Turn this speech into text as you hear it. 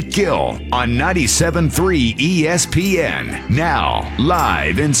Gill on 97.3 ESPN. Now,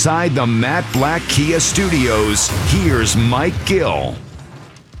 live inside the Matt Black Kia Studios, here's Mike Gill.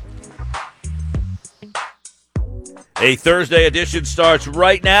 A Thursday edition starts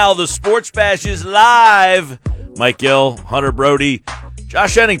right now. The Sports Bash is live. Mike Gill, Hunter Brody,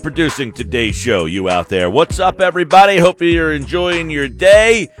 Josh Henning producing today's show. You out there. What's up, everybody? Hope you're enjoying your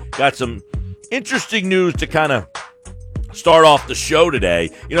day. Got some interesting news to kind of start off the show today.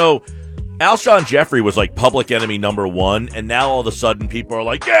 You know, Alshon Jeffrey was like public enemy number one, and now all of a sudden people are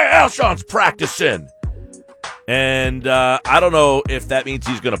like, yeah, Alshon's practicing. And I don't know if that means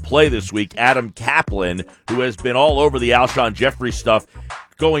he's going to play this week. Adam Kaplan, who has been all over the Alshon Jeffrey stuff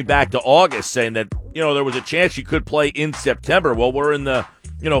going back to August, saying that, you know, there was a chance he could play in September. Well, we're in the,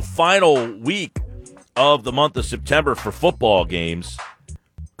 final week of the month of September for football games.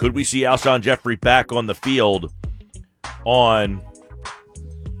 Could we see Alshon Jeffrey back on the field on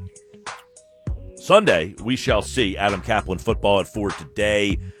Sunday? We shall see. Adam Kaplan football at 4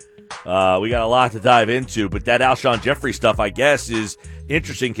 today. We got a lot to dive into, but that Alshon Jeffrey stuff, I guess, is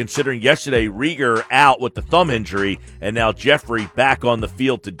interesting considering yesterday Reagor out with the thumb injury, and now Jeffrey back on the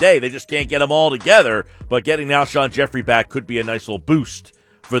field today. They just can't get them all together, but getting Alshon Jeffrey back could be a nice little boost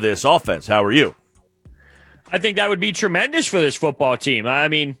for this offense. How are you? I think that would be tremendous for this football team. I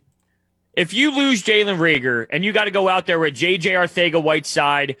mean, if you lose Jalen Reagor and you got to go out there with J.J.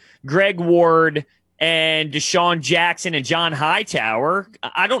 Arcega-Whiteside, Greg Ward, and Deshaun Jackson and John Hightower,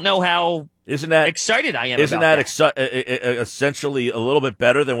 I don't know how excited I am isn't about that. Essentially a little bit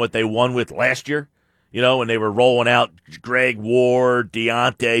better than what they won with last year? You know, when they were rolling out Greg Ward,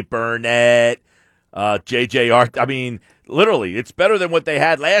 Deontay Burnett, J.J. I mean, literally, it's better than what they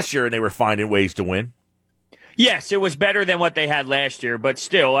had last year, and they were finding ways to win. Yes, it was better than what they had last year, but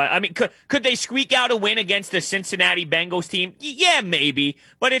still, I mean, could they squeak out a win against the Cincinnati Bengals team? Yeah, maybe,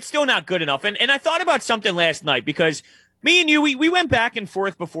 but it's still not good enough. And I thought about something last night because me and you, we went back and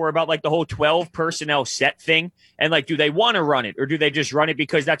forth before about like the whole 12 personnel set thing, and like, do they want to run it or do they just run it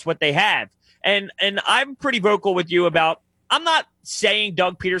because that's what they have? And I'm pretty vocal with you about, I'm not saying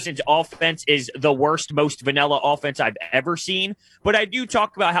Doug Peterson's offense is the worst, most vanilla offense I've ever seen, but I do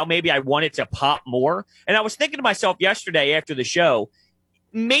talk about how maybe I want it to pop more. And I was thinking to myself yesterday after the show,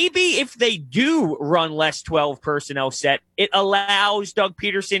 maybe if they do run less 12 personnel set, it allows Doug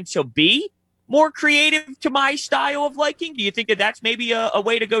Peterson to be more creative to my style of liking. Do you think that that's maybe a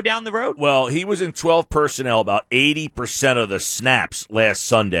way to go down the road? Well, he was in 12 personnel about 80% of the snaps last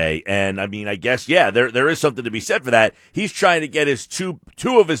Sunday. And, I mean, I guess, yeah, there is something to be said for that. He's trying to get his two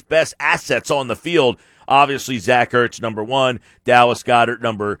of his best assets on the field. Obviously, Zach Ertz, number one, Dallas Goedert,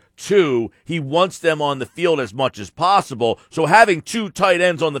 number two. He wants them on the field as much as possible. So having two tight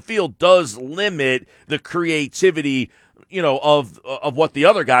ends on the field does limit the creativity, of what the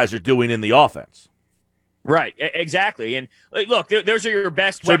other guys are doing in the offense. Right, exactly. And look, those are your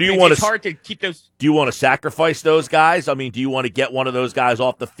best so weapons. It's hard to keep those. Do you want to sacrifice those guys? I mean, do you want to get one of those guys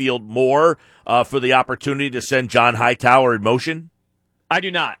off the field more for the opportunity to send John Hightower in motion? I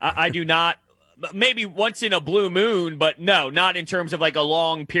do not. I do not. Maybe once in a blue moon, but no, not in terms of like a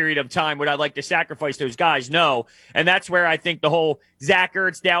long period of time would I like to sacrifice those guys. No. And that's where I think the whole Zach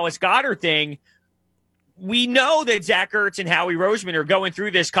Ertz, Dallas Goedert thing, we know that Zach Ertz and Howie Roseman are going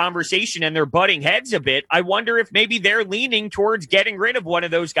through this conversation and they're butting heads a bit. I wonder if maybe they're leaning towards getting rid of one of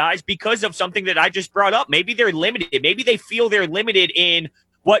those guys because of something that I just brought up. Maybe they're limited. Maybe they feel they're limited in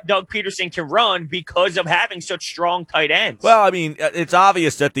what Doug Peterson can run because of having such strong tight ends. Well, I mean, it's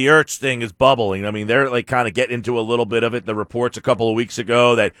obvious that the Ertz thing is bubbling. I mean, they're like kind of getting into a little bit of it. The reports a couple of weeks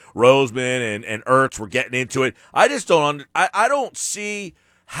ago that Roseman and Ertz were getting into it. I just don't I don't see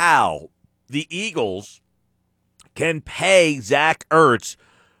how the Eagles can pay Zach Ertz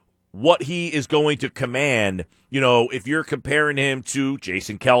what he is going to command. If you're comparing him to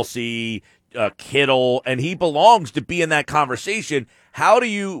Jason Kelce, Kittle, and he belongs to be in that conversation, how do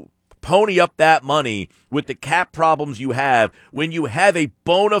you pony up that money with the cap problems you have when you have a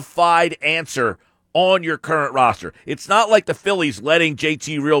bona fide answer on your current roster? It's not like the Phillies letting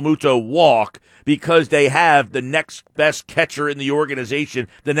JT Realmuto walk because they have the next best catcher in the organization,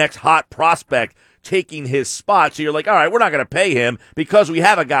 the next hot prospect taking his spot. So you're like, all right, we're not going to pay him because we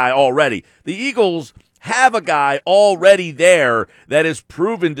have a guy already. The Eagles have a guy already there that is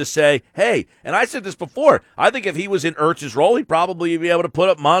proven to say, hey, and I said this before, I think if he was in Ertz's role, he'd probably be able to put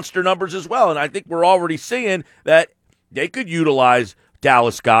up monster numbers as well. And I think we're already seeing that they could utilize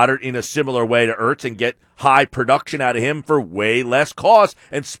Dallas Goedert in a similar way to Ertz and get high production out of him for way less cost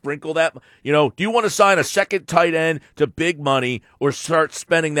and sprinkle that. Do you want to sign a second tight end to big money or start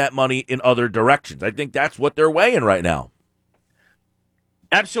spending that money in other directions? I think that's what they're weighing right now.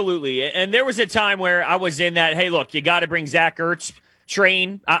 Absolutely. And there was a time where I was in that, hey, look, you got to bring Zach Ertz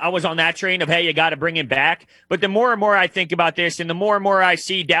train. I was on that train of, hey, you got to bring him back. But the more and more I think about this and the more and more I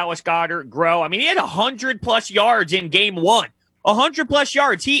see Dallas Goedert grow, I mean, he had 100-plus yards in game one. 100-plus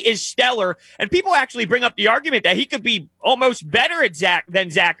yards. He is stellar. And people actually bring up the argument that he could be almost better at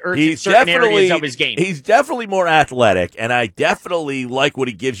than Zach Ertz in certain areas of his game. He's definitely more athletic, and I definitely like what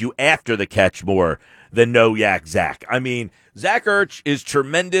he gives you after the catch more than no yak Zach. I mean, Zach Ertz is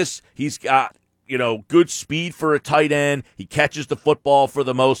tremendous. He's got, good speed for a tight end. He catches the football for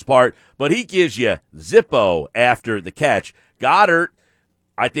the most part, but he gives you zippo after the catch. Goddard,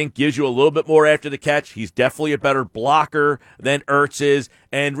 I think, gives you a little bit more after the catch. He's definitely a better blocker than Ertz is.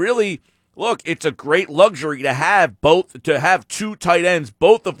 And really, look, it's a great luxury to have two tight ends,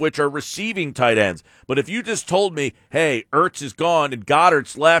 both of which are receiving tight ends. But if you just told me, hey, Ertz is gone and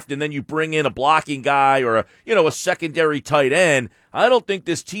Goddard's left, and then you bring in a blocking guy or a secondary tight end, I don't think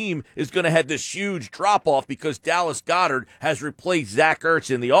this team is going to have this huge drop-off because Dallas Goedert has replaced Zach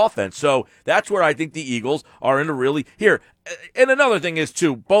Ertz in the offense. So that's where I think the Eagles are in a really – here, and another thing is,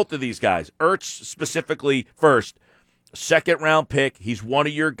 too, both of these guys, Ertz specifically first, second-round pick. He's one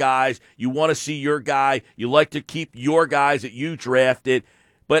of your guys. You want to see your guy. You like to keep your guys that you drafted.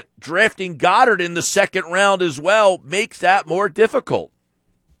 But drafting Goddard in the second round as well makes that more difficult.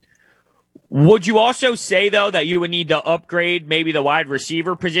 Would you also say, though, that you would need to upgrade maybe the wide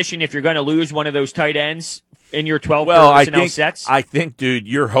receiver position if you're going to lose one of those tight ends in your 12 personnel sets? I think, dude,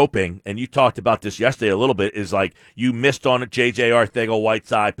 you're hoping, and you talked about this yesterday a little bit, is like you missed on J.J.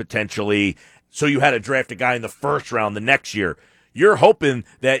 Arcega-Whiteside potentially, so you had to draft a guy in the first round the next year. You're hoping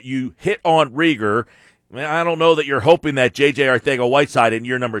that you hit on Reagor. I don't know that you're hoping that J.J. Arcega-Whiteside in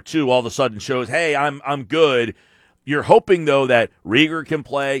year number 2 all of a sudden shows, hey, I'm good. You're hoping, though, that Reagor can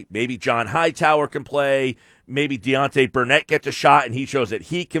play, maybe John Hightower can play, maybe Deontay Burnett gets a shot and he shows that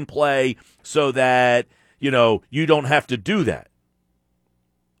he can play so that, you don't have to do that.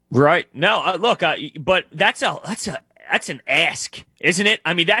 Right. No, look, but that's an ask, isn't it?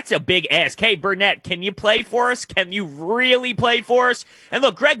 I mean, that's a big ask. Hey, Burnett, can you play for us? Can you really play for us? And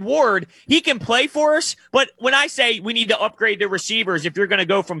look, Greg Ward, he can play for us, but when I say we need to upgrade the receivers, if you're going to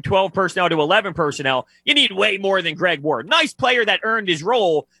go from 12 personnel to 11 personnel, you need way more than Greg Ward. Nice player that earned his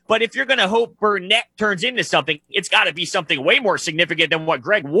role, but if you're going to hope Burnett turns into something, it's got to be something way more significant than what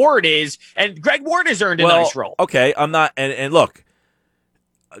Greg Ward is, and Greg Ward has earned a nice role. Okay, I'm not, and look,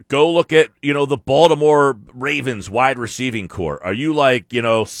 go look at, the Baltimore Ravens wide receiving core. Are you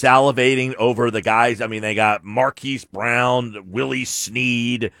salivating over the guys? I mean, they got Marquise Brown, Willie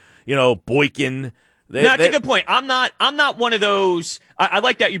Snead, Boykin. That's a good point. I'm not one of those. I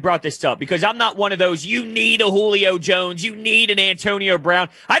like that you brought this up because I'm not one of those. You need a Julio Jones. You need an Antonio Brown.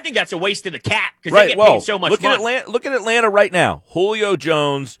 I think that's a waste of the cap because they get paid so much money. Look at Atlanta right now. Julio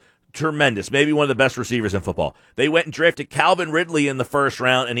Jones, tremendous, maybe one of the best receivers in football. They went and drafted Calvin Ridley in the first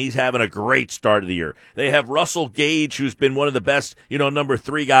round, and he's having a great start of the year. They have Russell Gage, who's been one of the best, number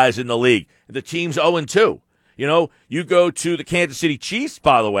 3 guys in the league. The team's 0-2. You go to the Kansas City Chiefs,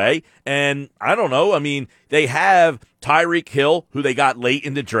 by the way, and I don't know. I mean, they have Tyreek Hill, who they got late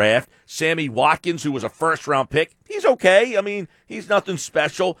in the draft. Sammy Watkins, who was a first-round pick. He's okay. I mean, he's nothing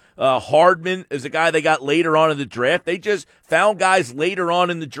special. Hardman is a guy they got later on in the draft. They just found guys later on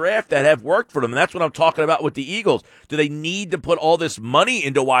in the draft that have worked for them, and that's what I'm talking about with the Eagles. Do they need to put all this money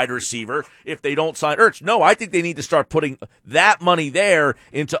into wide receiver if they don't sign Ertz? No, I think they need to start putting that money there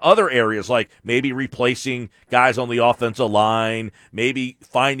into other areas, like maybe replacing guys on the offensive line, maybe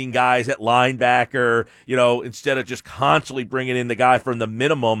finding guys at linebacker, instead of just constantly bringing in the guy from the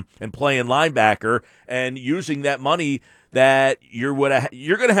minimum and playing linebacker and using that money that you're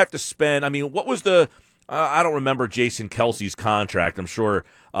going to have to spend. I mean, what was I don't remember Jason Kelsey's contract. I'm sure,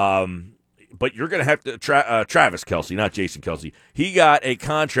 but you're going to have to Travis Kelsey, not Jason Kelsey. He got a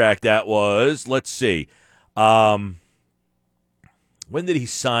contract that was, let's see, when did he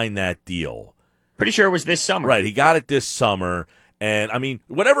sign that deal? Pretty sure it was this summer. Right, he got it this summer. And, I mean,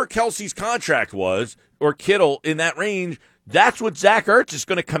 whatever Kelsey's contract was, or Kittle in that range, that's what Zach Ertz is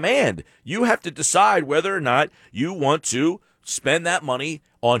going to command. You have to decide whether or not you want to spend that money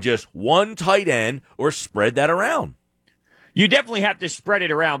on just one tight end or spread that around. You definitely have to spread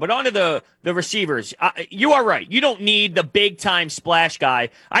it around. But onto the receivers, you are right. You don't need the big-time splash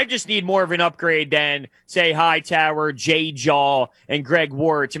guy. I just need more of an upgrade than, say, Hightower, Jay Jaw, and Greg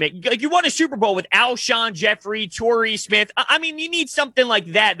Ward to make. Like, you won a Super Bowl with Alshon Jeffrey, Torrey Smith. I mean, you need something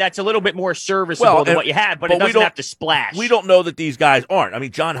like that that's a little bit more serviceable than what you have, but it doesn't have to splash. We don't know that these guys aren't. I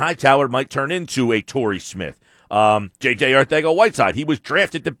mean, John Hightower might turn into a Torrey Smith. J.J. Arcega-Whiteside, he was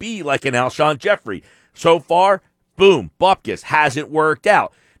drafted to be like an Alshon Jeffrey. So far, Boom, Bupkis hasn't worked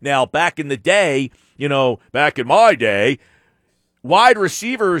out. Now, back in the day, back in my day, wide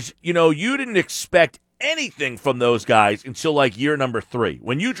receivers, you didn't expect anything from those guys until like year number 3.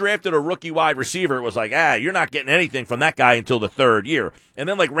 When you drafted a rookie wide receiver, it was like, you're not getting anything from that guy until the 3rd year. And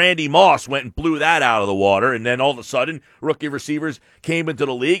then like Randy Moss went and blew that out of the water. And then all of a sudden, rookie receivers came into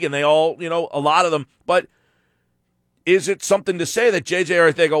the league and they all, a lot of them. But is it something to say that J.J.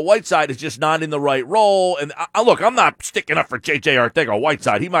 Arcega-Whiteside is just not in the right role? And look, I'm not sticking up for J.J.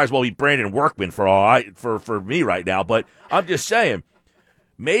 Arcega-Whiteside. He might as well be Brandon Workman for me right now. But I'm just saying,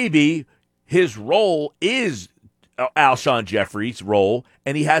 maybe his role is Alshon Jeffrey's role,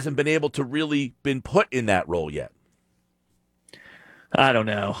 and he hasn't been able to really been put in that role yet. I don't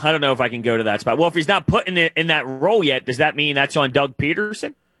know. I don't know if I can go to that spot. Well, if he's not put in that role yet, does that mean that's on Doug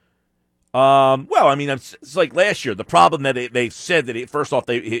Peterson? Well, I mean, it's like last year. The problem that they said that first off,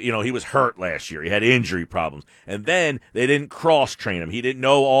 he was hurt last year. He had injury problems, and then they didn't cross train him. He didn't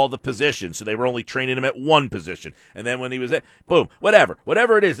know all the positions, so they were only training him at one position. And then when he was boom, whatever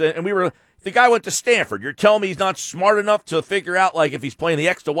it is, and the guy went to Stanford. You're telling me he's not smart enough to figure out like if he's playing the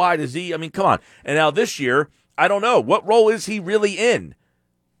X to Y to Z? I mean, come on. And now this year, I don't know what role is he really in.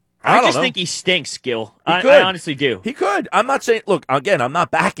 I just think he stinks, Gil. I honestly do. He could. I'm not saying, look, again, I'm not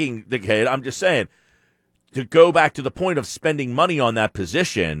backing the kid. I'm just saying, to go back to the point of spending money on that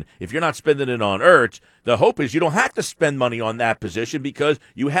position, if you're not spending it on Ertz, the hope is you don't have to spend money on that position because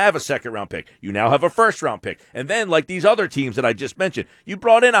you have a second-round pick. You now have a first-round pick. And then, like these other teams that I just mentioned, you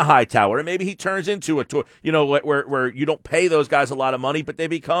brought in a Hightower, and maybe he turns into where you don't pay those guys a lot of money, but they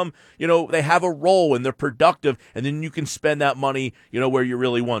become, they have a role and they're productive, and then you can spend that money, where you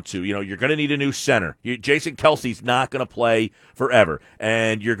really want to. You're going to need a new center. Jason Kelsey's not going to play forever,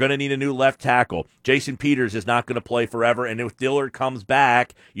 and you're going to need a new left tackle. Jason Peters is not going to play forever, and if Dillard comes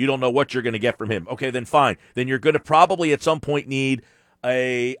back, you don't know what you're going to get from him. Okay, then fine. Then you're going to probably at some point need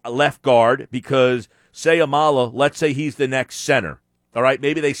a left guard because, say, Amala, let's say he's the next center. All right,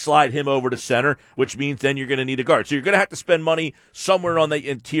 maybe they slide him over to center, which means then you're going to need a guard. So you're going to have to spend money somewhere on the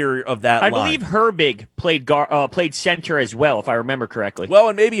interior of that line. I believe Herbig played center as well, if I remember correctly. Well,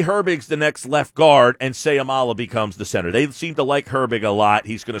 and maybe Herbig's the next left guard, and say Amala becomes the center. They seem to like Herbig a lot.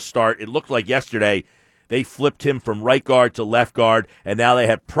 He's going to start. It looked like yesterday they flipped him from right guard to left guard, and now they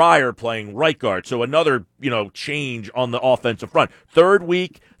have Pryor playing right guard. So another, change on the offensive front.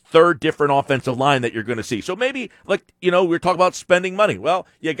 Third different offensive line that you're going to see. So maybe, we're talking about spending money. Well,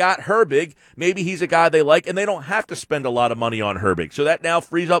 you got Herbig. Maybe he's a guy they like, and they don't have to spend a lot of money on Herbig. So that now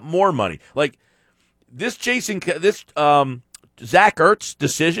frees up more money. Like this Zach Ertz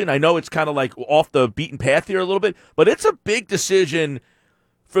decision, I know it's kind of like off the beaten path here a little bit, but it's a big decision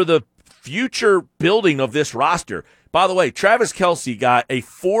for the future building of this roster. By the way, Travis Kelce got a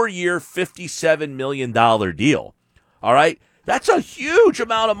 4-year, $57 million deal. All right? That's a huge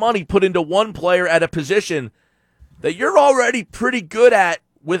amount of money put into one player at a position that you're already pretty good at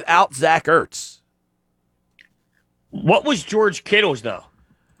without Zach Ertz. What was George Kittle's, though?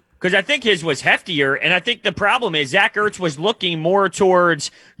 Because I think his was heftier, and I think the problem is Zach Ertz was looking more towards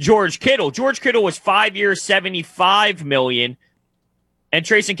George Kittle. George Kittle was 5 years, $75 million, and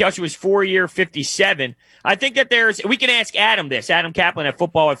Trayson Kelce was 4-year, $57. I think that we can ask Adam Kaplan at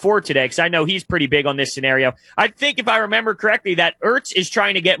Football at 4 today, because I know he's pretty big on this scenario. I think if I remember correctly, that Ertz is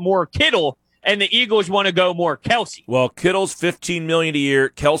trying to get more Kittle, and the Eagles want to go more Kelce. Well, Kittle's $15 million a year.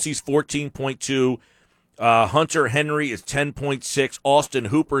 Kelce's $14.2. Hunter Henry is 10.6. Austin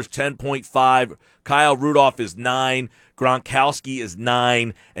Hooper's 10.5. Kyle Rudolph is 9. Gronkowski is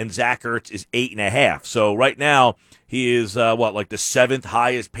 9, and Zach Ertz is 8.5. So right now he is the 7th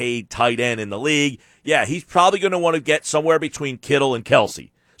highest paid tight end in the league. Yeah, he's probably going to want to get somewhere between Kittle and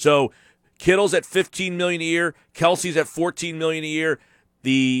Kelce. So Kittle's at $15 million a year. Kelce's at $14 million a year.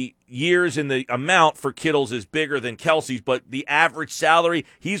 The years and the amount for Kittle's is bigger than Kelce's, but the average salary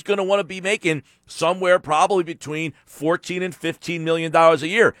he's going to want to be making somewhere probably between $14 and $15 million a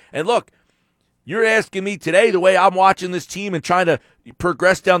year. And look, you're asking me today the way I'm watching this team and trying to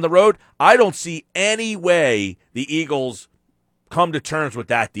progress down the road, I don't see any way the Eagles come to terms with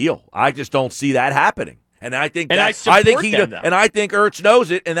that deal. I just don't see that happening. And I think I think Ertz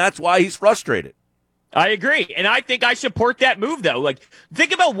knows it, and that's why he's frustrated. I agree. And I think I support that move, though. Like,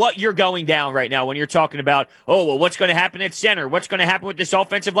 think about what you're going down right now when you're talking about, what's going to happen at center? What's going to happen with this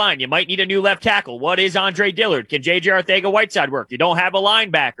offensive line? You might need a new left tackle. What is Andre Dillard? Can J.J. Arcega-Whiteside work? You don't have a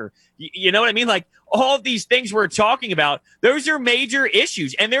linebacker. You know what I mean? Like, all of these things we're talking about, those are major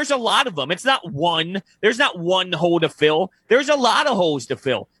issues, and there's a lot of them. It's not one. There's not one hole to fill. There's a lot of holes to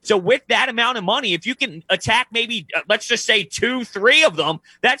fill. So with that amount of money, if you can attack maybe, let's just say 2, 3 of them,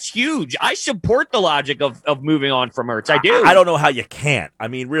 that's huge. I support the logic of moving on from Ertz. I do. I don't know how you can't. I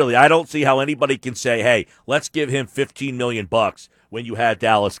mean, really, I don't see how anybody can say, hey, let's give him $15 million when you had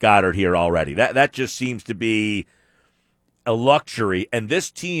Dallas Goedert here already. That just seems to be a luxury, and this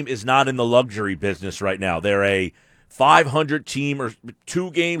team is not in the luxury business right now. They're a 500 team, or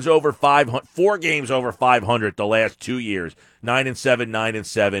 2 games over 500, 4 games over 500 the last 2 years,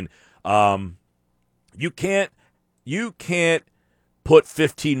 9-7, 9-7. You can't put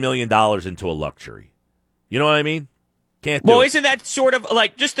 $15 million into a luxury. You know what I mean? Can't do it. Isn't that sort of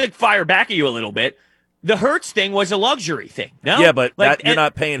like, just to fire back at you a little bit, the Hurts thing was a luxury thing, no? Yeah, but you're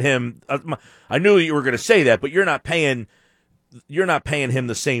not paying him. I knew you were going to say that, but you're not paying him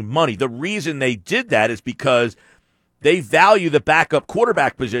the same money. The reason they did that is because they value the backup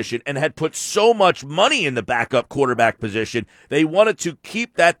quarterback position and had put so much money in the backup quarterback position. They wanted to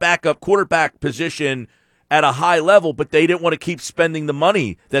keep that backup quarterback position at a high level, but they didn't want to keep spending the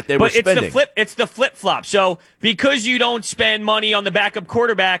money that they were spending. It's the flip-flop. So because you don't spend money on the backup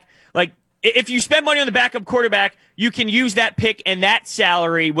quarterback, like, if you spend money on the backup quarterback, you can use that pick, and that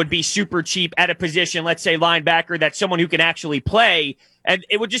salary would be super cheap at a position, let's say linebacker, that's someone who can actually play, and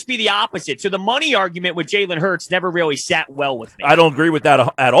it would just be the opposite. So the money argument with Jalen Hurts never really sat well with me. I don't agree with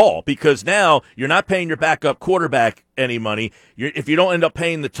that at all, because now you're not paying your backup quarterback any money. If you don't end up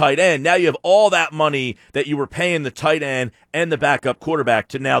paying the tight end, now you have all that money that you were paying the tight end and the backup quarterback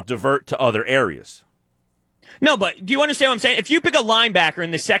to now divert to other areas. No, but do you understand what I'm saying? If you pick a linebacker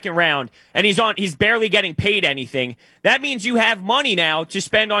in the second round and he's barely getting paid anything, that means you have money now to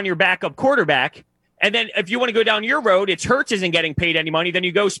spend on your backup quarterback. And then if you want to go down your road, it's Hurts isn't getting paid any money, then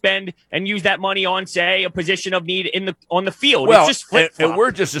you go spend and use that money on, say, a position of need on the field. Well, it's just flip-flop. And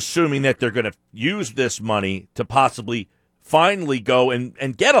we're just assuming that they're going to use this money to possibly finally go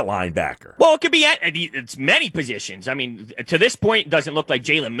and get a linebacker. Well, it could be it's many positions. I mean, to this point, it doesn't look like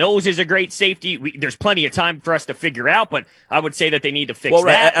Jalen Mills is a great safety. There's plenty of time for us to figure out, but I would say that they need to fix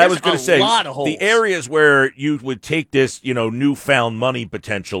that. I was going to say, lot of holes. The areas where you would take this, newfound money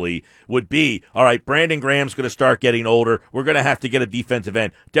potentially would be, all right, Brandon Graham's going to start getting older. We're going to have to get a defensive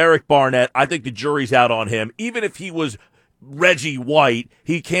end. Derek Barnett, I think the jury's out on him. Even if he was Reggie White,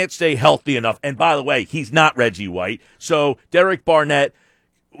 he can't stay healthy enough. And by the way, he's not Reggie White. So Derek Barnett,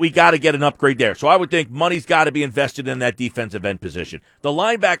 we got to get an upgrade there. So I would think money's got to be invested in that defensive end position. The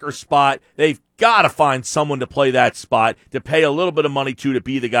linebacker spot, they've got to find someone to play that spot, to pay a little bit of money to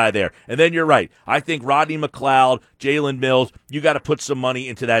be the guy there. And then you're right. I think Rodney McLeod, Jalen Mills, you got to put some money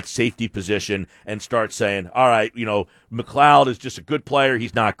into that safety position and start saying, all right, McLeod is just a good player.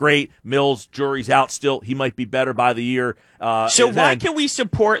 He's not great. Mills, jury's out still. He might be better by the year. Why can we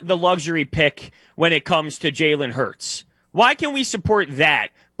support the luxury pick when it comes to Jalen Hurts? Why can we support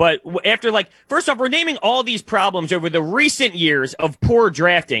that? But after, first off, we're naming all these problems over the recent years of poor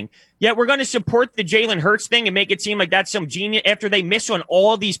drafting, yet we're going to support the Jalen Hurts thing and make it seem like that's some genius after they miss on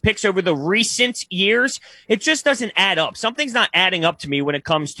all these picks over the recent years. It just doesn't add up. Something's not adding up to me when it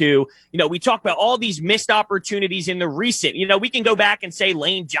comes to, we talk about all these missed opportunities in the recent. We can go back and say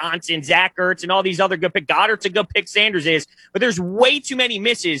Lane Johnson, Zach Ertz, and all these other good picks. Goddard's a good pick, Sanders is, but there's way too many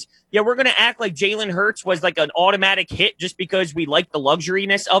misses. Yeah, we're going to act like Jalen Hurts was like an automatic hit just because we like the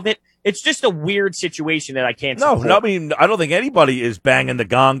luxuriness of it. It's just a weird situation that I can't support. No, I mean, I don't think anybody is banging the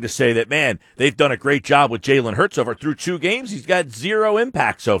gong to say that, man, they've done a great job with Jalen Hurts through 2 games. He's got 0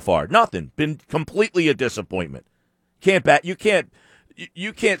 impact so far. Nothing. Been completely a disappointment. You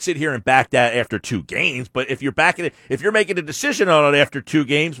can't sit here and back that after 2 games, but if you're making a decision on it after 2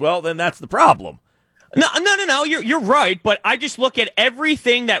 games, well, then that's the problem. No. You're right, but I just look at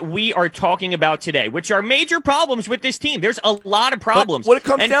everything that we are talking about today, which are major problems with this team. There's a lot of problems. But what it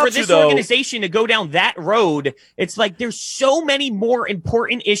comes down for this organization to go down that road, it's like there's so many more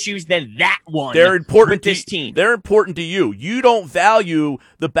important issues than that one. They're important with this team. They're important to you. You don't value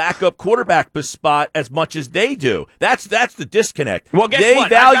the backup quarterback spot as much as they do. That's the disconnect. Well, guess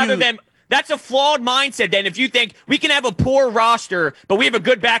what? I'd rather them. That's a flawed mindset. Then, if you think we can have a poor roster, but we have a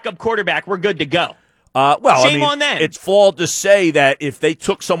good backup quarterback, we're good to go. Shame on them. It's flawed to say that if they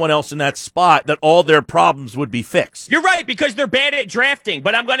took someone else in that spot, that all their problems would be fixed. You're right, because they're bad at drafting,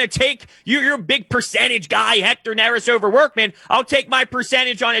 but I'm going to take you're a big percentage guy, Hector Neris over Workman. I'll take my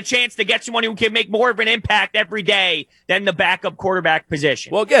percentage on a chance to get someone who can make more of an impact every day than the backup quarterback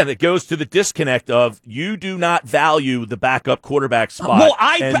position. Well, again, it goes to the disconnect of you do not value the backup quarterback spot. Well,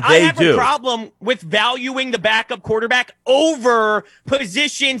 I have a problem with valuing the backup quarterback over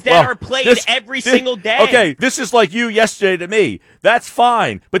positions that are played every single day. Okay, this is like you yesterday to me. That's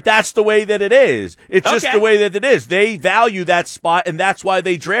fine, but that's the way that it is. It's just the way that it is. They value that spot, and that's why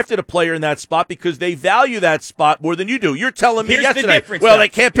they drafted a player in that spot, because they value that spot more than you do. You're telling me yesterday, they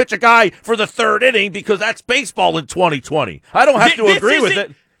can't pitch a guy for the third inning because that's baseball in 2020. I don't have to agree with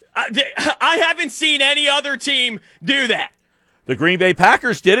it. I haven't seen any other team do that. The Green Bay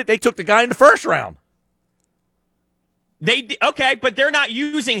Packers did it. They took the guy in the first round. But they're not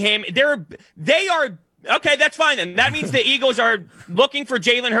using him. They are okay. That's fine then. That means the Eagles are looking for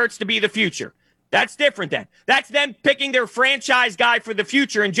Jalen Hurts to be the future. That's different then. That's them picking their franchise guy for the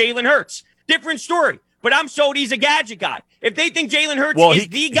future and Jalen Hurts. Different story. But I'm sold he's a gadget guy. If they think Jalen Hurts is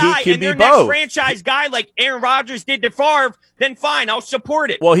the guy and their next franchise guy like Aaron Rodgers did to Favre, then fine, I'll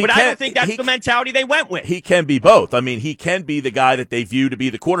support it. But I don't think that's the mentality they went with. He can be both. I mean, he can be the guy that they view to be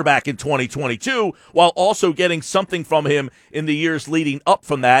the quarterback in 2022 while also getting something from him in the years leading up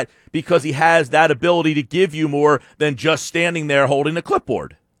from that, because he has that ability to give you more than just standing there holding the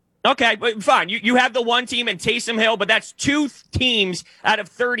clipboard. Okay, but fine. You have the one team in Taysom Hill, but that's two teams out of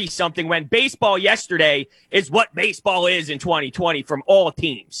 30-something, when baseball yesterday is what baseball is in 2020 from all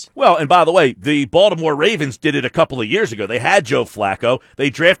teams. Well, and by the way, the Baltimore Ravens did it a couple of years ago. They had Joe Flacco. They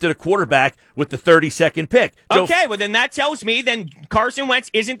drafted a quarterback with the 32nd pick. Well, then that tells me then Carson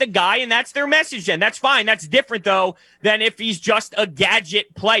Wentz isn't the guy, and that's their message then. That's fine. That's different, though, than if he's just a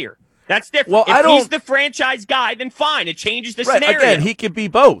gadget player. That's different. If he's the franchise guy, then fine. It changes the scenario. Again, he can be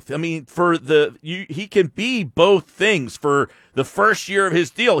both. I mean, he can be both things for the first year of his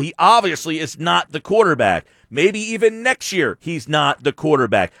deal. He obviously is not the quarterback. Maybe even next year he's not the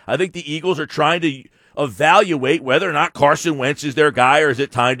quarterback. I think the Eagles are trying to evaluate whether or not Carson Wentz is their guy, or is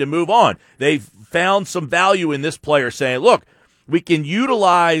it time to move on. They've found some value in this player, saying, look, we can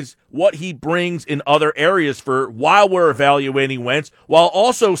utilize what he brings in other areas for while we're evaluating Wentz, while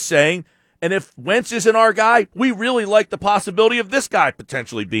also saying, and if Wentz isn't our guy, we really like the possibility of this guy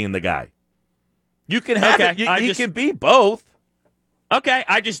potentially being the guy. You can have he can be both. Okay,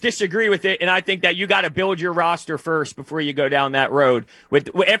 I just disagree with it, and I think that you got to build your roster first before you go down that road.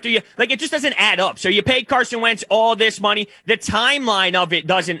 It just doesn't add up. So you paid Carson Wentz all this money. The timeline of it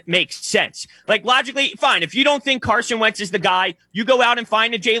doesn't make sense. Like, logically, fine. If you don't think Carson Wentz is the guy, you go out and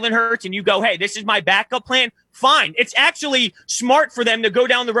find a Jalen Hurts, and you go, hey, this is my backup plan. Fine. It's actually smart for them to go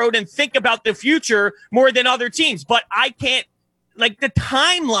down the road and think about the future more than other teams. But I can't, the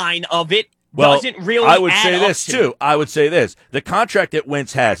timeline of it doesn't really I would add say up this, to. too. I would say this. The contract that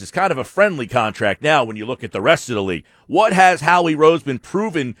Wentz has is kind of a friendly contract now when you look at the rest of the league. What has Howie Roseman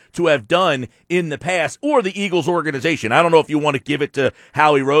proven to have done in the past, or the Eagles organization? I don't know if you want to give it to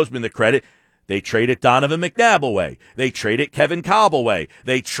Howie Roseman the credit. They traded Donovan McNabb away. They traded Kevin Kolb away.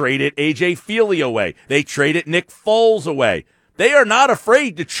 They traded A.J. Feely away. They traded Nick Foles away. They are not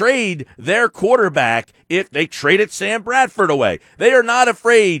afraid to trade their quarterback if they traded Sam Bradford away. They are not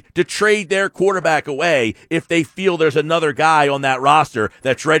afraid to trade their quarterback away if they feel there's another guy on that roster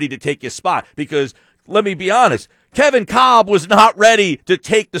that's ready to take his spot. Because, let me be honest, Kevin Kolb was not ready to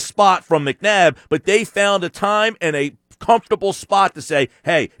take the spot from McNabb, but they found a time and a comfortable spot to say,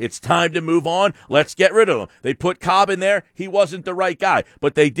 hey, it's time to move on. Let's get rid of him. They put Cobb in there. He wasn't the right guy.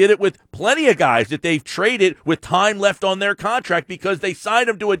 But they did it with plenty of guys that they've traded with time left on their contract because they signed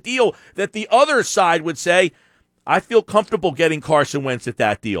them to a deal that the other side would say, I feel comfortable getting Carson Wentz at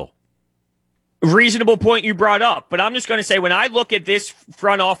that deal. Reasonable point you brought up, but I'm just going to say, when I look at this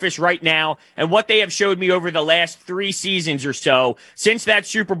front office right now and what they have showed me over the last 3 seasons or so since that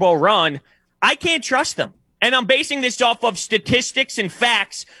Super Bowl run, I can't trust them. And I'm basing this off of statistics and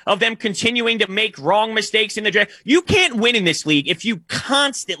facts of them continuing to make wrong mistakes in the draft. You can't win in this league if you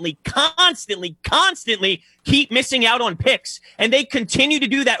constantly keep missing out on picks. And they continue to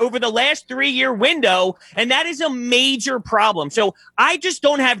do that over the last 3-year window. And that is a major problem. So I just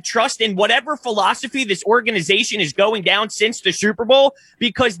don't have trust in whatever philosophy this organization is going down since the Super Bowl,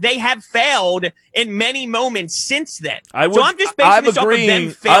 because they have failed in many moments since then. I'm just basing this off of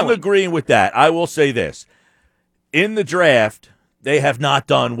them failing. I'm agreeing with that. I will say this. In the draft, they have not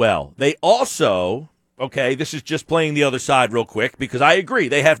done well. They also, this is just playing the other side real quick, because I agree,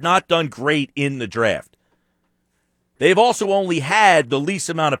 they have not done great in the draft. they've also only had the least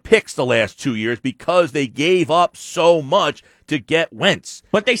amount of picks the last 2 years because they gave up so much to get Wentz.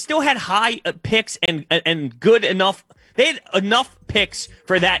 But they still had high picks and good enough. They had enough picks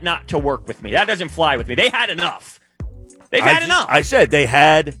for that not to work with me. That doesn't fly with me. They had enough. They've had enough. I said they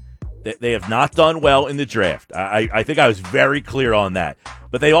have not done well in the draft. I think I was very clear on that.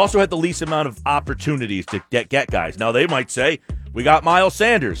 But they also had the least amount of opportunities to get guys. Now, they might say, we got Miles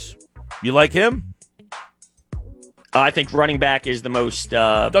Sanders. You like him? I think running back is the most.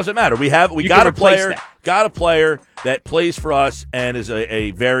 Doesn't matter. We got a player that plays for us and is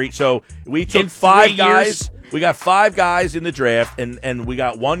a very. So we took 5 guys. We got 5 guys in the draft, and we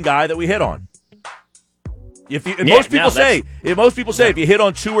got 1 guy that we hit on. Most people say if you hit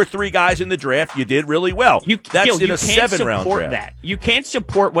on 2 or 3 guys in the draft, you did really well. That's in a 7-round draft. That. You can't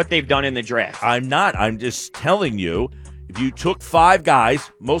support what they've done in the draft. I'm not. I'm just telling you. If you took 5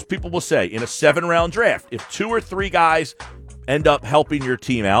 guys, most people will say in a 7-round draft, if 2 or 3 guys end up helping your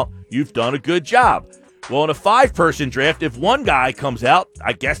team out, you've done a good job. Well, in a 5-person draft, if 1 guy comes out,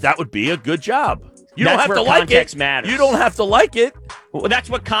 I guess that would be a good job. You don't have to like it. You don't have to like it. Well, that's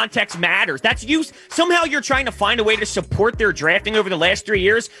what context matters. That's you. Somehow you're trying to find a way to support their drafting over the last 3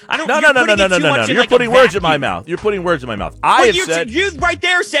 years. I don't. No. You're putting words in my mouth. You're putting words in my mouth. You right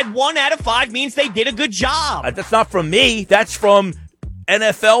there said 1 out of 5 means they did a good job. That's not from me. That's from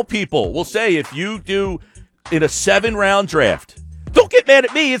NFL people. We'll say if you do in a 7-round draft. Don't get mad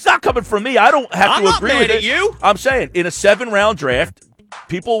at me. It's not coming from me. I don't have to agree with it. I'm not mad at you. I'm saying in a 7-round draft,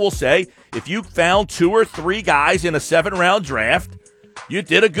 people will say if you found 2 or 3 guys in a 7-round draft, you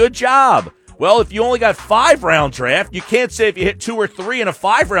did a good job. Well, if you only got 5-round draft, you can't say if you hit 2 or 3 in a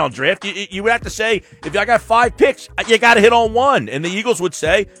 5-round draft. You have to say if I got 5 picks, you got to hit on 1. And the Eagles would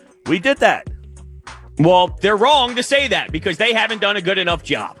say, we did that. Well, they're wrong to say that because they haven't done a good enough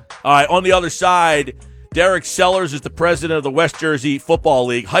job. All right, on the other side, Derryk Sellers is the president of the West Jersey Football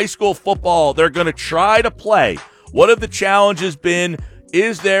League. High school football, they're going to try to play. What have the challenges been?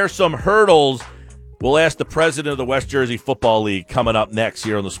 Is there some hurdles? We'll ask the president of the West Jersey Football League coming up next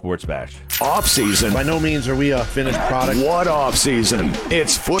here on the Sports Bash. Off-season. By no means are we a finished product. What off-season?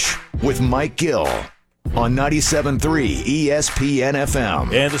 It's Push with Mike Gill on 97.3 ESPN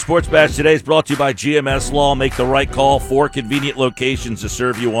FM. And the Sports Bash today is brought to you by GMS Law. Make the right call. 4 convenient locations to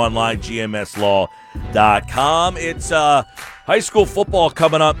serve you online, gmslaw.com. It's high school football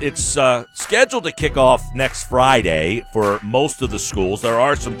coming up. It's scheduled to kick off next Friday for most of the schools. There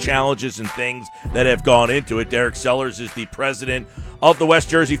are some challenges and things that have gone into it. Derryk Sellers is the president of the West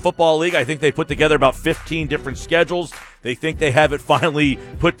Jersey Football League. I think they put together about 15 different schedules. They think they have it finally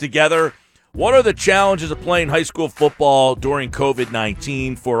put together. What are the challenges of playing high school football during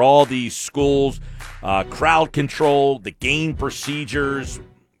COVID-19 for all these schools? Crowd control, the game procedures,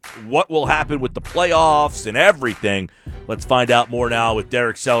 what will happen with the playoffs and everything. Let's find out more now with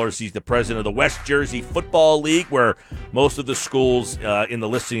Derryk Sellers. He's the president of the West Jersey Football League, where most of the schools in the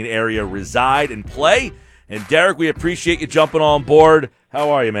listening area reside and play. And Derryk, we appreciate you jumping on board.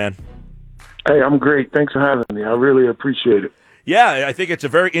 How are you, man? Hey, I'm great. Thanks for having me. I really appreciate it. Yeah, I think it's a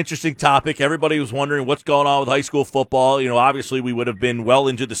very interesting topic. Everybody was wondering what's going on with high school football. You know, obviously we would have been well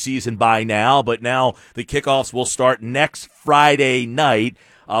into the season by now, but now the kickoffs will start next Friday night.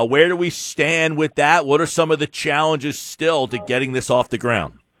 Where do we stand with that? What are some of the challenges still to getting this off the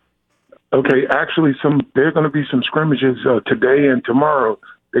ground? Okay, actually, there are going to be some scrimmages today and tomorrow.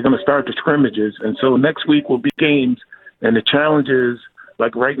 They're going to start the scrimmages, and so next week will be games. And the challenge is,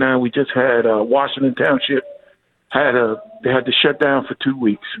 like right now, we just had Washington Township they had to shut down for 2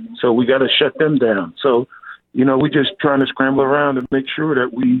 weeks, so we got to shut them down. So, you know, we're just trying to scramble around and make sure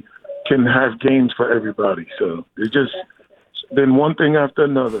that we can have games for everybody. So it's just been one thing after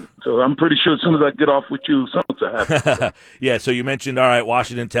another. So I'm pretty sure as soon as I get off with you, something's happening. Yeah, so you mentioned, all right,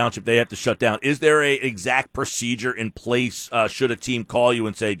 Washington Township, they have to shut down. Is there a exact procedure in place should a team call you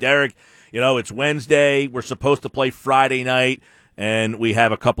and say, Derryk, you know, it's Wednesday, we're supposed to play Friday night, and we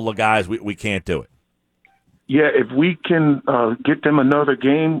have a couple of guys, we can't do it? Yeah, if we can get them another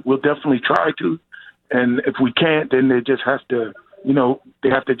game, we'll definitely try to. And if we can't, then they just have to, you know, they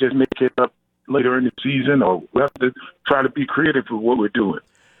have to just make it up later in the season, or we have to try to be creative with what we're doing.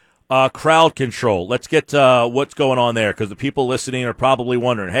 Crowd control. Let's get what's going on there, because the people listening are probably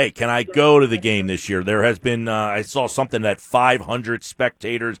wondering, hey, can I go to the game this year? There has been, I saw something that 500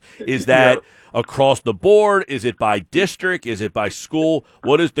 spectators. Is that across the board? Is it by district? Is it by school?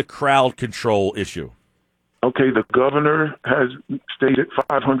 What is the crowd control issue? Okay, the governor has stated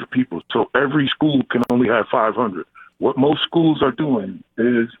 500 people, so every school can only have 500. What most schools are doing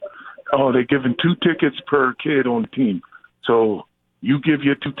is they're giving 2 tickets per kid on the team. So you give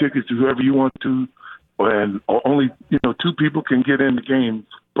your 2 tickets to whoever you want to, and only 2 people can get in the game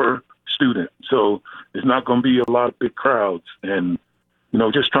per student. So it's not going to be a lot of big crowds, and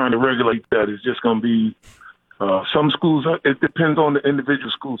just trying to regulate that is just going to be. Some schools, it depends on the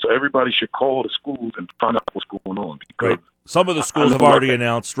individual school. So everybody should call the schools and find out what's going on. Right. Some of the schools have already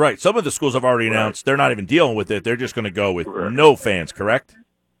announced. Right. Some of the schools have already announced they're not even dealing with it. They're just going to go with no fans. Correct.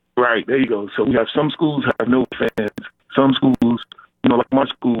 Right. There you go. So we have some schools have no fans. Some schools, like my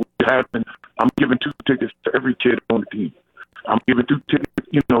school, I'm giving 2 tickets to every kid on the team. I'm giving 2 tickets,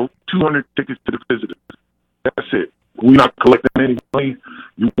 200 tickets to the visitors. That's it. We're not collecting any money.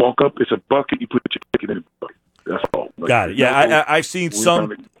 You walk up, it's a bucket. You put your ticket in the bucket. That's all. Got it. Yeah, I've seen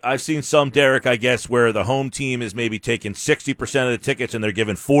some. I've sseen some, Derek. I guess where the home team is maybe taking 60% of the tickets and they're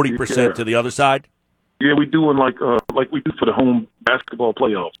giving 40% to the other side. Yeah, we're doing like we do for the home basketball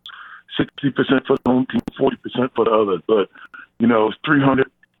playoffs. 60% for the home team, 40% for the other. But it's 300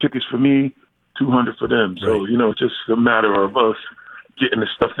 tickets for me, 200 for them. So it's just a matter of us getting the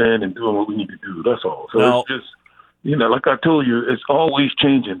stuff in and doing what we need to do. That's all. So it's just. Like I told you, it's always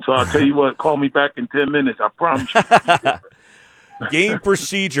changing. So I'll tell you what, call me back in 10 minutes. I promise you. Game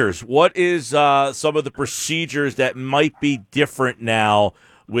procedures. What is some of the procedures that might be different now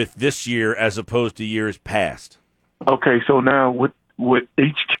with this year as opposed to years past? Okay, so now with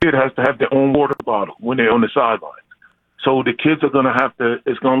each kid has to have their own water bottle when they're on the sideline. So the kids are going to have to,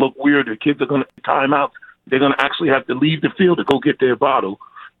 it's going to look weird. The kids are going to time out. They're going to actually have to leave the field to go get their bottle.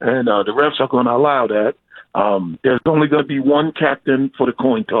 And the refs are going to allow that. There's only going to be one captain for the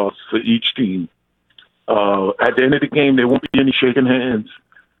coin toss for each team. At the end of the game, there won't be any shaking hands.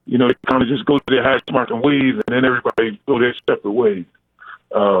 They kind of just go to their hash mark and wave, and then everybody go their separate ways.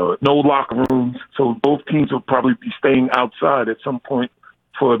 No locker rooms, so both teams will probably be staying outside at some point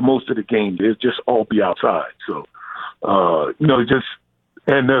for most of the game. They'll just all be outside. So,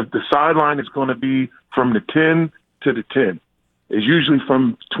 and the sideline is going to be from the 10 to the 10. It's usually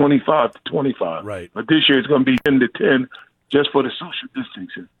from 25 to 25. Right. But this year it's going to be 10 to 10 just for the social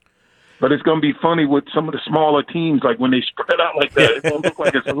distancing. But it's going to be funny with some of the smaller teams, like when they spread out like that. It's going to look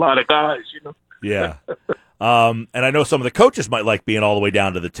like it's a lot of guys, Yeah. And I know some of the coaches might like being all the way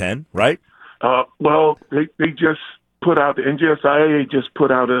down to the 10, right? Well, they just put out, the NJSIA just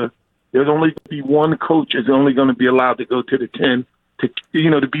put out there's only going to be one coach is only going to be allowed to go to the 10 to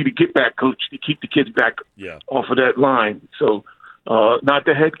be the get-back coach to keep the kids back off of that line. So, not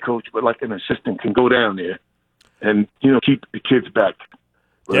the head coach, but like an assistant can go down there and, keep the kids back.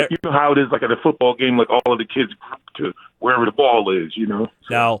 But you know how it is, like at a football game, like all of the kids group to wherever the ball is, So.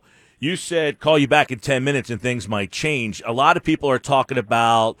 Now, you said call you back in 10 minutes and things might change. A lot of people are talking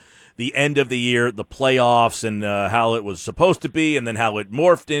about the end of the year, the playoffs, and how it was supposed to be and then how it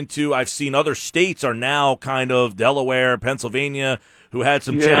morphed into. I've seen other states are now kind of Delaware, Pennsylvania, who had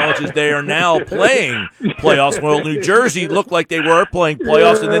some challenges. They are now playing playoffs. Well, New Jersey looked like they were playing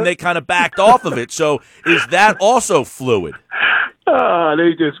playoffs, and then they kind of backed off of it. So is that also fluid?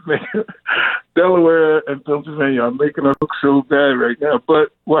 They just make Delaware and Pennsylvania are making us look so bad right now.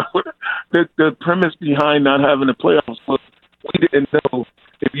 But the premise behind not having the playoffs was we didn't know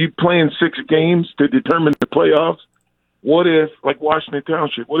if you play in 6 games to determine the playoffs. What if, like Washington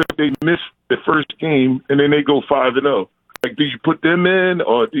Township, what if they miss the first game and then they go 5-0? Like, do you put them in,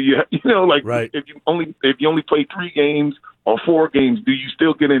 or do you, right. if you only play 3 games or 4 games, do you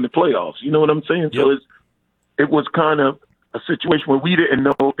still get in the playoffs? You know what I'm saying? Yep. So it was kind of a situation where we didn't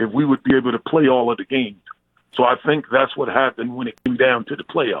know if we would be able to play all of the games. So I think that's what happened when it came down to the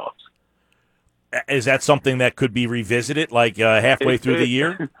playoffs. Is that something that could be revisited, like halfway through the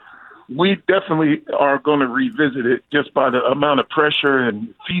year? We definitely are going to revisit it just by the amount of pressure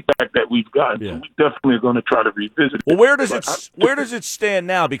and feedback that we've gotten. Yeah. So we definitely are going to try to revisit it. Well, where does it stand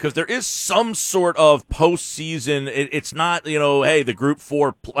now? Because there is some sort of postseason. It's not, hey, the Group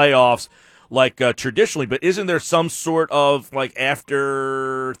 4 playoffs like traditionally, but isn't there some sort of like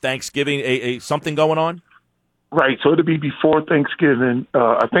after Thanksgiving a something going on? Right. So it'll be before Thanksgiving.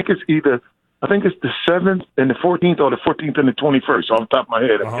 I think it's the 7th and the 14th, or the 14th and the 21st. Off the top of my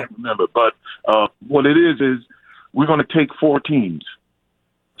head, I can't remember. But what it is we're going to take 4 teams.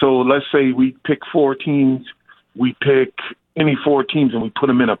 So let's say we pick 4 teams. We pick any 4 teams and we put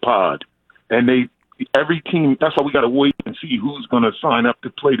them in a pod. And every team, that's why we got to wait and see who's going to sign up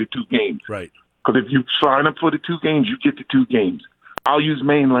to play the 2 games. Right. Because if you sign up for the 2 games, you get the 2 games. I'll use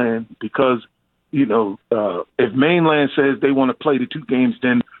Mainland because, if Mainland says they want to play the 2 games,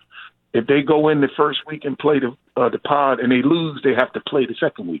 then if they go in the first week and play the pod and they lose, they have to play the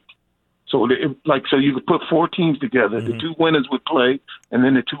second week. So so you could put 4 teams together. Mm-hmm. The 2 winners would play, and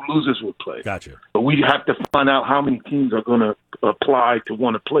then the 2 losers would play. Gotcha. But we have to find out how many teams are going to apply to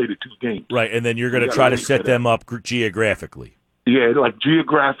want to play the 2 games. Right, and then you're going to try to set them up geographically. Yeah, like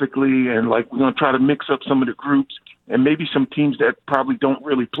geographically, and like we're going to try to mix up some of the groups, and maybe some teams that probably don't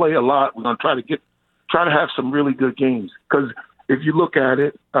really play a lot. We're going to try to have some really good games. Because if you look at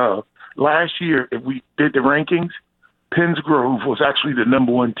it, last year, if we did the rankings, Penns Grove was actually the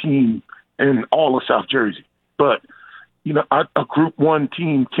number 1 team in all of South Jersey. But, a Group 1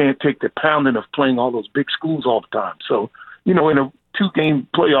 team can't take the pounding of playing all those big schools all the time. So, in a 2-game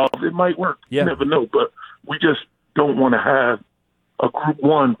playoff, it might work. Yeah. You never know. But we just don't want to have a Group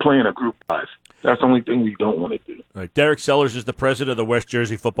 1 playing a Group 5. That's the only thing we don't want to do. All right. Derryk Sellers is the president of the West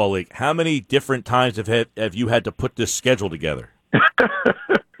Jersey Football League. How many different times have you had to put this schedule together?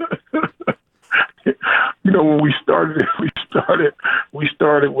 When we started, we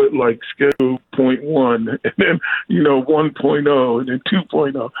started with like schedule 0.1, and then 1.0, and then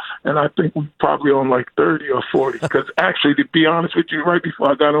 2.0, and I think we probably on like 30 or 40. Because actually, to be honest with you, right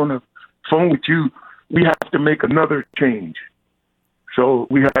before I got on the phone with you, we have to make another change. So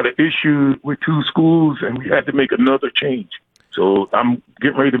we had an issue with 2 schools, and we had to make another change. So I'm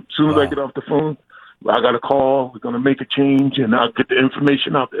getting ready to, as soon as I get off the phone, I got a call. We're going to make a change, and I'll get the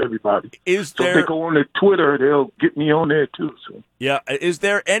information out to everybody. If they go on their Twitter, they'll get me on there too. So. Yeah. Is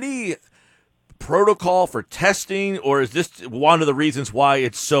there any protocol for testing, or is this one of the reasons why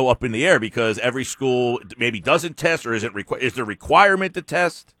it's so up in the air? Because every school maybe doesn't test, or is there requirement to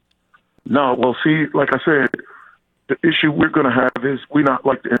test? No. Well, see, like I said, the issue we're going to have is we're not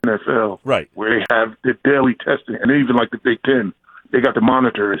like the NFL, right? Where they have the daily testing, and even like the Big Ten. They got the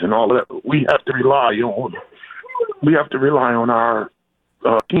monitors and all of that. We have to rely on our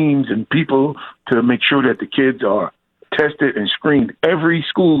teams and people to make sure that the kids are tested and screened. Every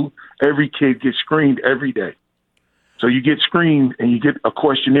school, every kid gets screened every day. So you get screened and you get a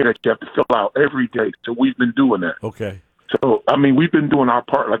questionnaire that you have to fill out every day. So we've been doing that. Okay. So, we've been doing our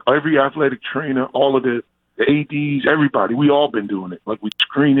part. Like every athletic trainer, all of the ADs, everybody, we all been doing it. Like we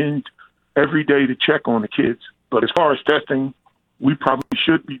screen in every day to check on the kids. But as far as testing, we probably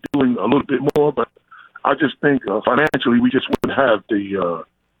should be doing a little bit more, but I just think financially we just wouldn't have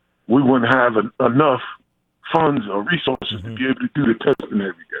enough funds or resources to be able to do the testing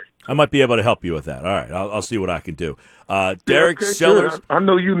every day. I might be able to help you with that. All right, I'll see what I can do. Derryk Sellers. I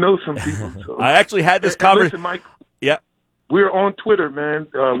know you know some people. So. I actually had this conversation. Listen, Mike. Yeah. We're on Twitter, man.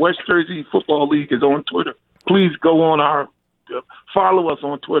 West Jersey Football League is on Twitter. Please go on follow us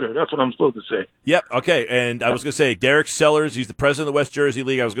on Twitter. That's what I'm supposed to say. Yep. Okay. And I was going to say, Derryk Sellers, he's the president of the West Jersey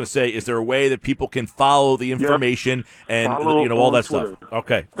League. I was going to say, is there a way that people can follow the information and all that Twitter stuff?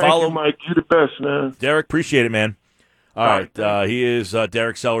 Okay. Thank you, Mike. You're the best, man. Derryk, appreciate it, man. All right. He is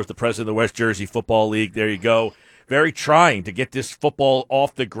Derryk Sellers, the president of the West Jersey Football League. There you go. Very trying to get this football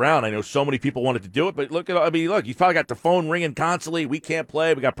off the ground. I know so many people wanted to do it, but look, you probably got the phone ringing constantly. We can't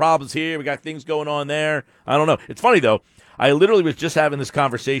play. We got problems here. We got things going on there. I don't know. It's funny, though. I literally was just having this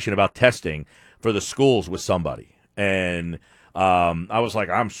conversation about testing for the schools with somebody. And I was like,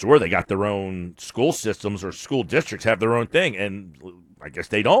 I'm sure they got their own school systems or school districts have their own thing. And I guess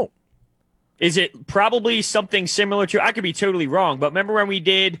they don't. Is it probably something similar to, I could be totally wrong, but remember when we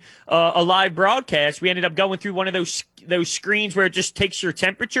did a live broadcast, we ended up going through one of those screens where it just takes your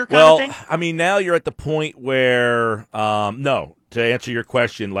temperature kind of thing? Well, I mean, now you're at the point where, no, to answer your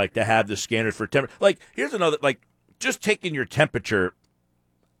question, like to have the scanners for temperature. Like, here's another, like, just taking your temperature,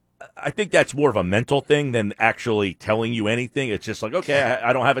 I think that's more of a mental thing than actually telling you anything. It's just like, okay,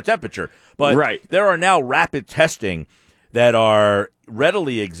 I don't have a temperature. But there are now rapid testing that are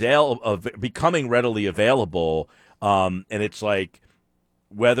becoming readily available, and it's like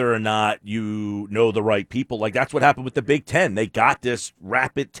whether or not you know the right people. Like that's what happened with the Big Ten. They got this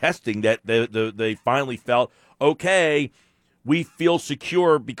rapid testing that they finally felt, okay, we feel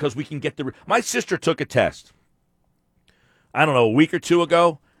secure because we can get my sister took a test, I don't know, a week or two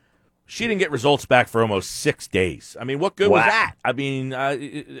ago. She didn't get results back for almost 6 days. I mean, what good was that? I mean, her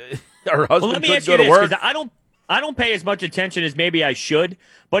husband couldn't go to work. I don't pay as much attention as maybe I should,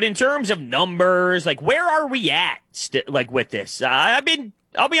 but in terms of numbers, like where are we at with this? I'll be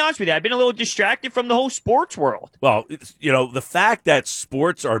honest with you, I've been a little distracted from the whole sports world. Well, the fact that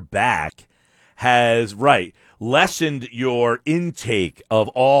sports are back has, lessened your intake of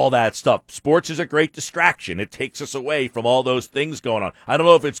all that stuff. Sports is a great distraction. It takes us away from all those things going on. I don't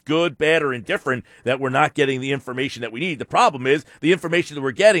know if it's good, bad, or indifferent that we're not getting the information that we need. The problem is the information that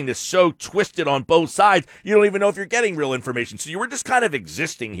we're getting is so twisted on both sides, you don't even know if you're getting real information. So you were just kind of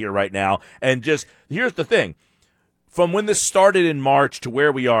existing here right now. And just, here's the thing. from when this started in March to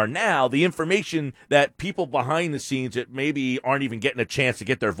where we are now, the information that people behind the scenes that maybe aren't even getting a chance to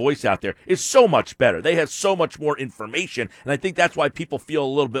get their voice out there is so much better. They have so much more information, and I think that's why people feel a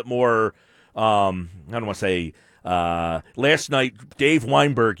little bit more, I don't want to say, last night, Dave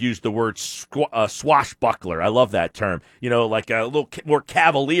Weinberg used the word swashbuckler. I love that term. Like a little more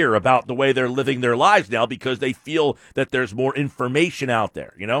cavalier about the way they're living their lives now because they feel that there's more information out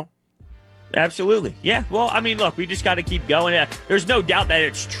there, Absolutely. Yeah. Well, I mean, look, we just got to keep going. There's no doubt that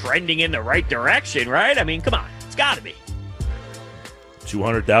it's trending in the right direction, right? I mean, come on. It's got to be.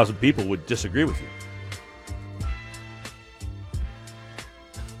 200,000 people would disagree with you.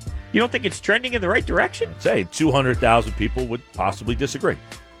 You don't think it's trending in the right direction? I'd say 200,000 people would possibly disagree.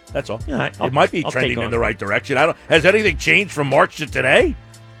 That's all. All right, it might be trending in the right direction. Has anything changed from March to today?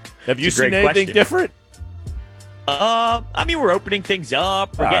 Have you seen anything different? I mean, we're opening things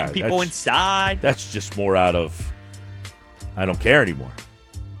up. We're getting people inside. That's just more out of, I don't care anymore.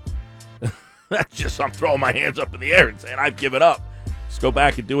 That's just, I'm throwing my hands up in the air and saying, I've given up. Just go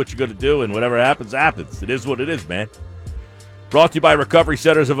back and do what you're going to do, and whatever happens, happens. It is what it is, man. Brought to you by Recovery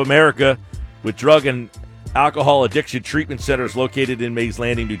Centers of America, with drug and alcohol addiction treatment centers located in Mays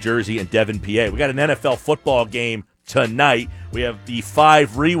Landing, New Jersey, and Devon, PA. We got an NFL football game tonight. We have the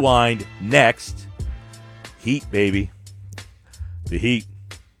 5 Rewind next. Heat, baby. The Heat.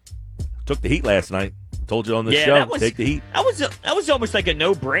 Took the Heat last night. Told you on the show. Take the Heat. That was almost like a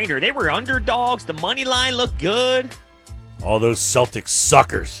no-brainer. They were underdogs. The money line looked good. All those Celtics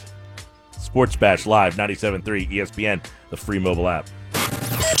suckers. Sports Bash Live, 97.3 ESPN, the free mobile app.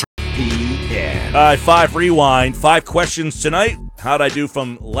 All right, 5 Rewind. 5 questions tonight. How'd I do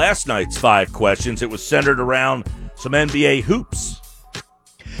from last night's 5 questions? It was centered around some NBA hoops.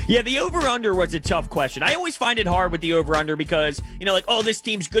 Yeah, the over-under was a tough question. I always find it hard with the over-under because, this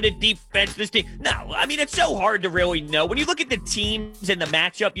team's good at defense, this team. No, I mean, it's so hard to really know. When you look at the teams and the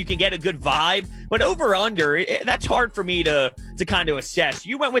matchup, you can get a good vibe. But over-under, that's hard for me to kind of assess.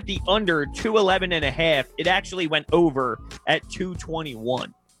 You went with the under 211.5. It actually went over at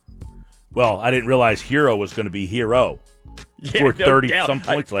 221. Well, I didn't realize Hero was going to be Hero. Yeah, Scored 30-some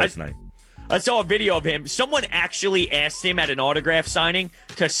points last night. I saw a video of him. Someone actually asked him at an autograph signing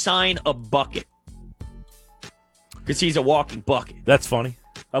to sign a bucket because he's a walking bucket. That's funny.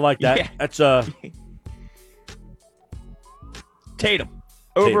 I like that. Yeah. That's Tatum.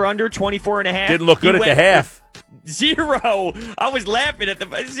 Over under 24.5. Didn't look good at the half. 0. I was laughing at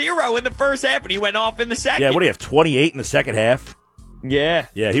the 0 in the first half, and he went off in the second. Yeah, what do you have, 28 in the second half? Yeah.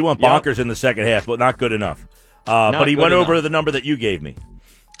 Yeah, he went bonkers in the second half, but not good enough. But he went over the number that you gave me.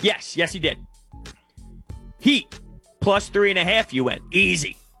 Yes, he did. Heat, plus 3.5 you went.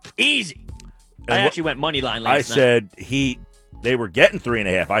 Easy. I actually went money line last night. I said Heat, they were getting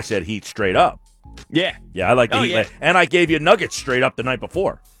 3.5. I said Heat straight up. Yeah. Yeah, I like the Heat. Yeah. And I gave you Nuggets straight up the night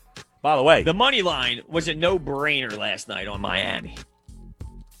before. By the way. The money line was a no-brainer last night on Miami.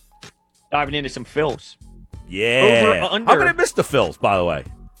 Diving into some fills. Yeah. Over, under. I'm going to miss the fills, by the way.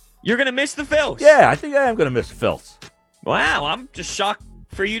 You're going to miss the fills? Yeah, I think I am going to miss the fills. Wow, I'm just shocked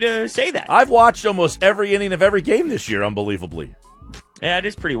for you to say that. I've watched almost every inning of every game this year, unbelievably. Yeah, it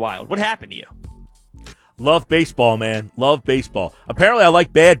is pretty wild. What happened to you? Love baseball, man. Love baseball. Apparently, I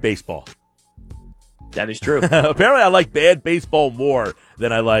like bad baseball. That is true. Apparently, I like bad baseball more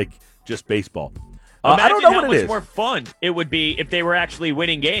than I like just baseball. I don't know what it is. Imagine how much more fun it would be if they were actually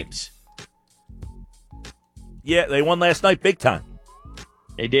winning games. Yeah, they won last night big time.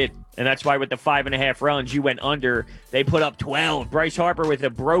 They did. And that's why with the 5.5 runs, you went under. They put up 12. Bryce Harper with a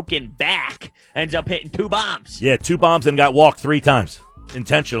broken back ends up hitting 2 bombs. Yeah, 2 bombs and got walked 3 times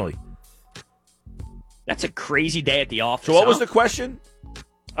intentionally. That's a crazy day at the office. So what was the question?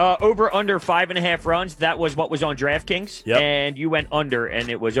 Over under 5.5 runs. That was what was on DraftKings. Yep. And you went under, and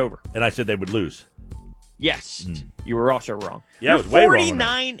it was over. And I said they would lose. Yes. You were also wrong. Yeah, I was way wrong.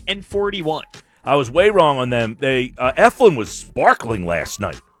 49 and 41. I was way wrong on them. Eflin was sparkling last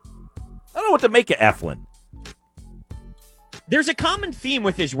night. I don't know what to make of Eflin. There's a common theme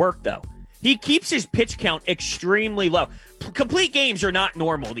with his work, though. He keeps his pitch count extremely low. Complete games are not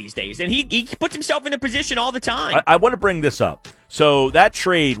normal these days, and he puts himself in a position all the time. I want to bring this up. So that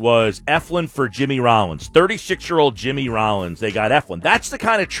trade was Eflin for Jimmy Rollins. 36-year-old Jimmy Rollins, they got Eflin. That's the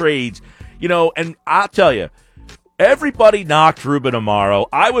kind of trades, and I'll tell you, everybody knocked Ruben Amaro.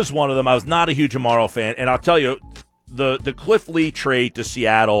 I was one of them. I was not a huge Amaro fan, and I'll tell you, the Cliff Lee trade to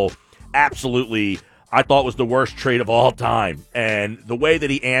Seattle, absolutely, I thought was the worst trade of all time. And the way that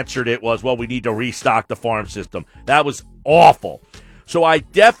he answered it was, well, we need to restock the farm system. That was awful. So I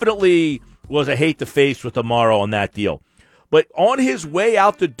definitely was a hate to face with Amaro on that deal. But on his way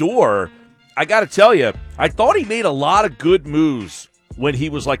out the door, I got to tell you, I thought he made a lot of good moves when he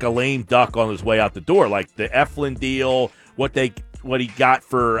was like a lame duck on his way out the door, like the Eflin deal, what he got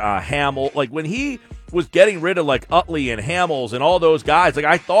for Hamill. Like when he was getting rid of like Utley and Hamels and all those guys, like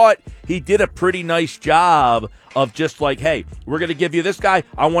I thought he did a pretty nice job of just like, hey, we're going to give you this guy.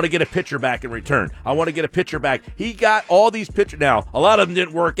 I want to get a pitcher back in return. I want to get a pitcher back. He got all these pitchers. Now, a lot of them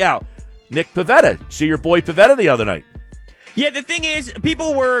didn't work out. Nick Pivetta. See your boy Pivetta the other night. Yeah, the thing is,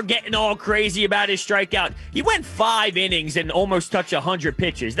 people were getting all crazy about his strikeout. He went 5 innings and almost touched 100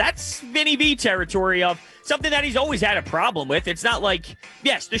 pitches. That's Vinny V territory of something that he's always had a problem with. It's not like,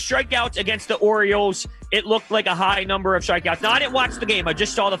 yes, the strikeouts against the Orioles, it looked like a high number of strikeouts. Now, I didn't watch the game. I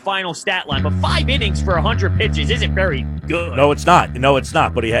just saw the final stat line. But 5 innings for 100 pitches isn't very good. No, it's not. No, it's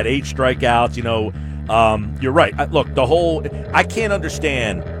not. But he had 8 strikeouts, You're right. Look, I can't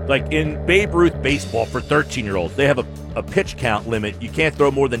understand, like in Babe Ruth baseball for 13-year-olds, they have a pitch count limit. You can't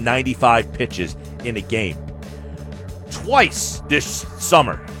throw more than 95 pitches in a game. Twice this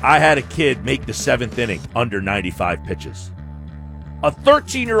summer, I had a kid make the 7th inning under 95 pitches. A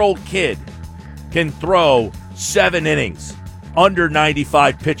 13-year-old kid can throw 7 innings under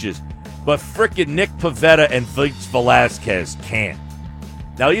 95 pitches, but frickin' Nick Pivetta and Vince Velasquez can't.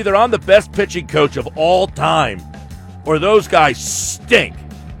 Now, either I'm the best pitching coach of all time, or those guys stink.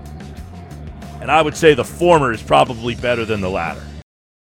 And I would say the former is probably better than the latter.